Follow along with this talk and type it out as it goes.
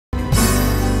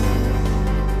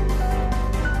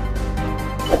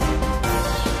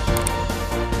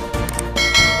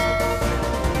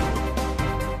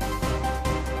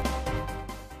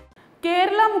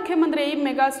മുഖ്യമന്ത്രിയെയും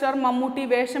മെഗാസ്റ്റാർ മമ്മൂട്ടി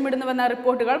വേഷമിടുന്നുവെന്ന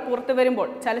റിപ്പോർട്ടുകൾ പുറത്തുവരുമ്പോൾ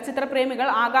ചലച്ചിത്ര പ്രേമികൾ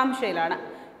ആകാംക്ഷയിലാണ്.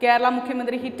 കേരള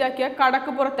മുഖ്യമന്ത്രി ഹിറ്റാക്കിയ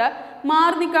കടക്കുപുറത്ത്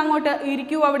മാർനിക്കങ്ങോട്ട്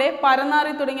ഇരിക്കൂ അവിടെ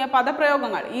പരന്നാറി തുടങ്ങിയ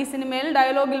പദപ്രയോഗങ്ങൾ ഈ സിനിമയിൽ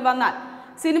ഡയലോഗിൽ വന്നാൽ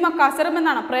സിനിമ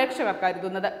കസറുമെന്നാണ് പ്രേക്ഷകർ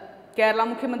കരുതുന്നത്. കേരള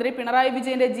മുഖ്യമന്ത്രി പിണറായി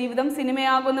വിജയന്റെ ജീവിതം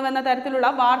സിനിമയാകുന്നുവെന്ന തരത്തിലുള്ള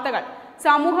വാർത്തകൾ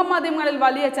സമൂഹ മാധ്യമങ്ങളിൽ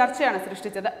വലിയ ചർച്ചയാണ്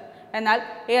സൃഷ്ടിച്ചത്. എന്നാൽ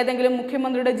ഏതെങ്കിലും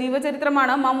മുഖ്യമന്ത്രിയുടെ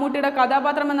ജീവചരിത്രമാണ് മമ്മൂട്ടിയുടെ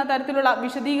കഥാപാത്രം എന്ന തരത്തിലുള്ള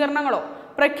വിശദീകരണങ്ങളോ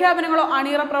പ്രഖ്യാപനങ്ങളോ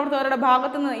അണിയറ പ്രവർത്തകരുടെ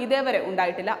ഭാഗത്തുനിന്ന് ഇതേവരെ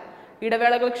ഉണ്ടായിട്ടില്ല.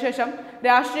 ഇടവേളകൾക്ക് ശേഷം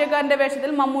രാഷ്ട്രീയക്കാരന്റെ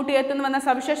വേഷത്തിൽ മമ്മൂട്ടി എത്തുന്നുവെന്ന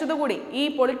സവിശേഷത കൂടി ഈ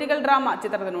political drama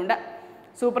ചിത്രത്തിനുണ്ട്.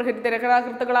 Superhit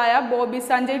തിരക്കഥാകൃത്തുക്കളായ Bobby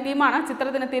Sanjay ടീമാണ്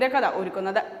ചിത്രത്തിന് തിരക്കഥ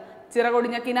ഒരുക്കുന്നത്.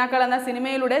 ചിറകൊടിഞ്ഞ കിനാക്കൾ എന്ന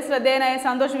സിനിമയിലൂടെ ശ്രദ്ധേയനായ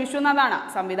സന്തോഷ് വിശ്വനാഥാണ്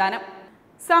സംവിധാനം.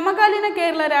 സമകാലീന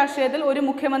കേരള രാഷ്ട്രീയത്തിൽ ഒരു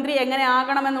മുഖ്യമന്ത്രി എങ്ങനെ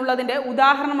ആകണമെന്നുള്ളതിന്റെ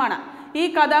ഉദാഹരണമാണ് ഈ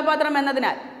കഥാപാത്രം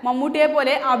എന്നതിനാൽ മമ്മൂട്ടിയെ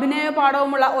പോലെ അഭിനയ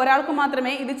പാഠവുമുള്ള ഒരാൾക്ക്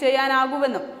മാത്രമേ ഇത്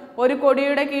ചെയ്യാനാകൂവെന്നും ഒരു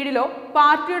കൊടിയുടെ കീഴിലോ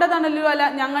പാർട്ടിയുടെ തണലിലോ അല്ല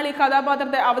ഞങ്ങൾ ഈ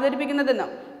കഥാപാത്രത്തെ അവതരിപ്പിക്കുന്നതെന്നും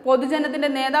പൊതുജനത്തിന്റെ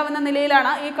നേതാവെന്ന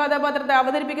നിലയിലാണ് ഈ കഥാപാത്രത്തെ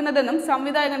അവതരിപ്പിക്കുന്നതെന്നും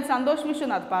സംവിധായകൻ സന്തോഷ്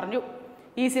വിശ്വനാഥ് പറഞ്ഞു.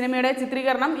 ഈ സിനിമയുടെ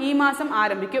ചിത്രീകരണം ഈ മാസം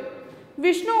ആരംഭിക്കും.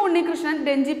 വിഷ്ണു ഉണ്ണികൃഷ്ണൻ,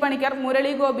 രഞ്ജി പണിക്കർ,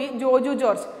 മുരളി ഗോപി, ജോജു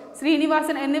ജോർജ്,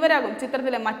 ശ്രീനിവാസൻ എന്നിവരാകും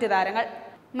ചിത്രത്തിലെ മറ്റ് താരങ്ങൾ.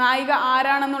 നായിക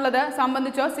ആരാണെന്നുള്ളത്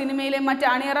സംബന്ധിച്ചോ സിനിമയിലെ മറ്റ്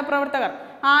അണിയറ പ്രവർത്തകർ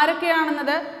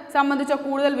ആരൊക്കെയാണെന്നത് സംബന്ധിച്ചോ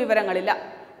കൂടുതൽ വിവരങ്ങളില്ല.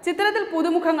 ചിത്രത്തിൽ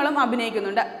പുതുമുഖങ്ങളും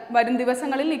അഭിനയിക്കുന്നുണ്ട്. വരും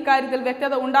ദിവസങ്ങളിൽ ഇക്കാര്യത്തിൽ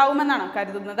വ്യക്തത ഉണ്ടാകുമെന്നാണ്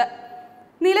കരുതുന്നത്.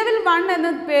 നിലവിൽ 1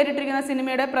 എന്ന് പേരിട്ടിരിക്കുന്ന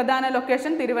സിനിമയുടെ പ്രധാന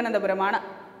ലൊക്കേഷൻ തിരുവനന്തപുരമാണ്.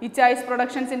 ഇച്ചായ്സ്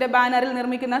പ്രൊഡക്ഷൻസിന്റെ ബാനറിൽ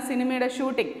നിർമ്മിക്കുന്ന സിനിമയുടെ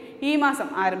ഷൂട്ടിംഗ് ഈ മാസം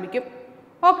ആരംഭിക്കും.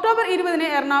 ഒക്ടോബർ 20-ന്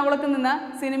എറണാകുളത്ത് നിന്ന്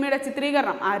സിനിമയുടെ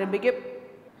ചിത്രീകരണം ആരംഭിക്കും.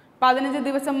 15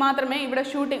 ദിവസം മാത്രമേ ഇവിടെ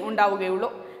ഷൂട്ടിംഗ് ഉണ്ടാവുകയുള്ളൂ.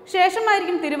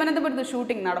 ശേഷമായിരിക്കും തിരുവനന്തപുരത്ത്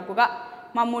ഷൂട്ടിംഗ് നടക്കുക.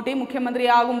 മമ്മൂട്ടി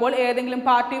മുഖ്യമന്ത്രിയാകുമ്പോൾ ഏതെങ്കിലും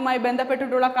പാർട്ടിയുമായി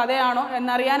ബന്ധപ്പെട്ടിട്ടുള്ള കഥയാണോ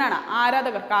എന്നറിയാനാണ്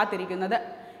ആരാധകർ കാത്തിരിക്കുന്നത്.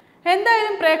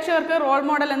 എന്തായാലും പ്രേക്ഷകർക്ക് റോൾ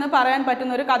മോഡൽ എന്ന് പറയാൻ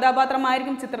പറ്റുന്ന ഒരു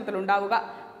കഥാപാത്രമായിരിക്കും ചിത്രത്തിലുണ്ടാവുക.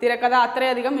 തിരക്കഥ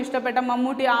അത്രയധികം ഇഷ്ടപ്പെട്ട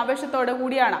മമ്മൂട്ടി ആവേശത്തോടെ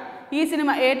കൂടിയാണ് ഈ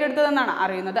സിനിമ ഏറ്റെടുത്തതെന്നാണ്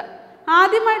അറിയുന്നത്.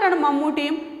 ആദ്യമായിട്ടാണ്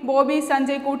മമ്മൂട്ടിയും ബോബി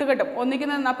സഞ്ജയ് കൂട്ടുകെട്ടും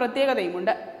ഒന്നിക്കുന്നതെന്ന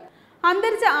പ്രത്യേകതയുമുണ്ട്.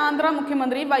 അന്തരിച്ച ആന്ധ്ര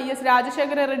മുഖ്യമന്ത്രി YS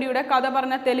രാജശേഖര റെഡ്ഡിയുടെ കഥ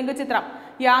പറഞ്ഞ തെലുങ്ക് ചിത്രം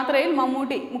യാത്രയിൽ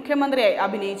മമ്മൂട്ടി മുഖ്യമന്ത്രിയായി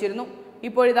അഭിനയിച്ചിരുന്നു.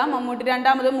 ഇപ്പോഴിതാ മമ്മൂട്ടി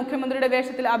രണ്ടാമതും മുഖ്യമന്ത്രിയുടെ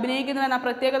വേഷത്തിൽ അഭിനയിക്കുന്നുവെന്ന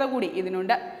പ്രത്യേകത കൂടി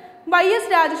ഇതിനുണ്ട്. YS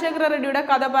രാജശേഖര റെഡ്ഡിയുടെ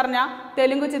കഥ പറഞ്ഞ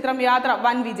തെലുങ്ക് ചിത്രം യാത്ര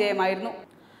വൻ വിജയമായിരുന്നു.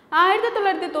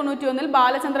 1991-ൽ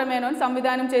ബാലചന്ദ്ര മേനോൻ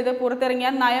സംവിധാനം ചെയ്ത് പുറത്തിറങ്ങിയ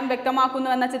നയം വ്യക്തമാക്കുന്നു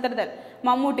എന്ന ചിത്രത്തിൽ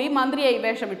മമ്മൂട്ടി മന്ത്രിയായി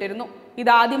വേഷമിട്ടിരുന്നു.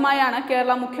 ഇതാദ്യമായാണ്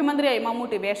കേരള മുഖ്യമന്ത്രിയായി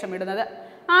മമ്മൂട്ടി വേഷമിടുന്നത്.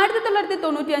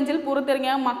 1995-ൽ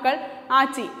പുറത്തിറങ്ങിയ മക്കൾ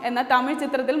ആച്ചി എന്ന തമിഴ്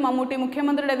ചിത്രത്തിൽ മമ്മൂട്ടി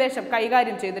മുഖ്യമന്ത്രിയുടെ വേഷം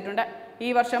കൈകാര്യം ചെയ്തിട്ടുണ്ട്. ഈ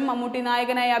വർഷം മമ്മൂട്ടി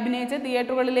നായകനായി അഭിനയിച്ച്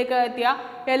തിയേറ്ററുകളിലേക്ക് എത്തിയ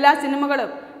എല്ലാ സിനിമകളും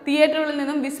തിയേറ്ററുകളിൽ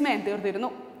നിന്നും വിസ്മയം തീർത്തിരുന്നു.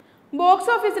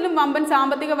 ബോക്സ് ഓഫീസിലും വമ്പൻ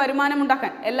സാമ്പത്തിക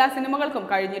വരുമാനമുണ്ടാക്കാൻ എല്ലാ സിനിമകൾക്കും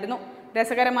കഴിഞ്ഞിരുന്നു.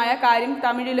 രസകരമായ കാര്യം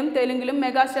തമിഴിലും തെലുങ്കിലും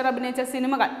മെഗാസ്റ്റാർ അഭിനയിച്ച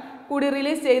സിനിമകൾ കൂടി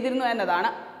റിലീസ് ചെയ്തിരുന്നു എന്നതാണ്.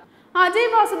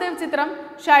 അജയ് വാസുദേവ് ചിത്രം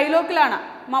ഷൈലോക്കിലാണ്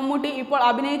മമ്മൂട്ടി ഇപ്പോൾ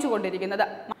അഭിനയിച്ചു കൊണ്ടിരിക്കുന്നത്.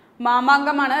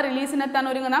 മാമാങ്കമാണ് റിലീസിനെത്താൻ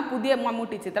ഒരുങ്ങുന്ന പുതിയ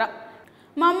മമ്മൂട്ടി ചിത്രം.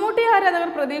 മമ്മൂട്ടി ആരാധകർ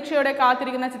പ്രതീക്ഷയോടെ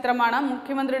കാത്തിരിക്കുന്ന ചിത്രമാണ്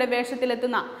മുഖ്യമന്ത്രിയുടെ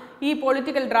വേഷത്തിലെത്തുന്ന ഈ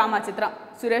പൊളിറ്റിക്കൽ ഡ്രാമ ചിത്രം.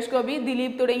 സുരേഷ് ഗോപി,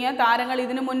 ദിലീപ് തുടങ്ങിയ താരങ്ങൾ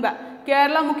ഇതിനു മുൻപ്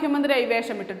കേരള മുഖ്യമന്ത്രിയായി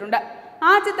വേഷമിട്ടിട്ടുണ്ട്.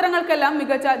 ആ ചിത്രങ്ങൾക്കെല്ലാം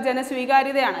മികച്ച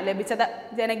ജനസ്വീകാര്യതയാണ് ലഭിച്ചത്.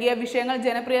 ജനകീയ വിഷയങ്ങൾ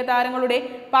ജനപ്രിയ താരങ്ങളുടെ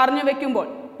പറഞ്ഞു വെക്കുമ്പോൾ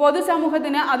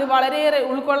പൊതുസമൂഹത്തിന് അത് വളരെയേറെ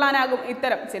ഉൾക്കൊള്ളാനാകും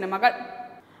ഇത്തരം സിനിമകൾ.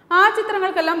 ആ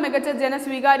ചിത്രങ്ങൾക്കെല്ലാം മികച്ച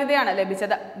ജനസ്വീകാര്യതയാണ്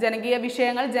ലഭിച്ചത്. ജനകീയ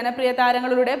വിഷയങ്ങൾ ജനപ്രിയ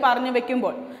താരങ്ങളുടെ പറഞ്ഞു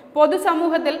വെക്കുമ്പോൾ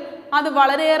പൊതുസമൂഹത്തിൽ അത്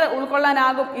വളരെയേറെ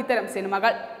ഉൾക്കൊള്ളാനാകും ഇത്തരം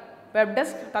സിനിമകൾ. Web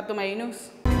desk Tatwamayi news.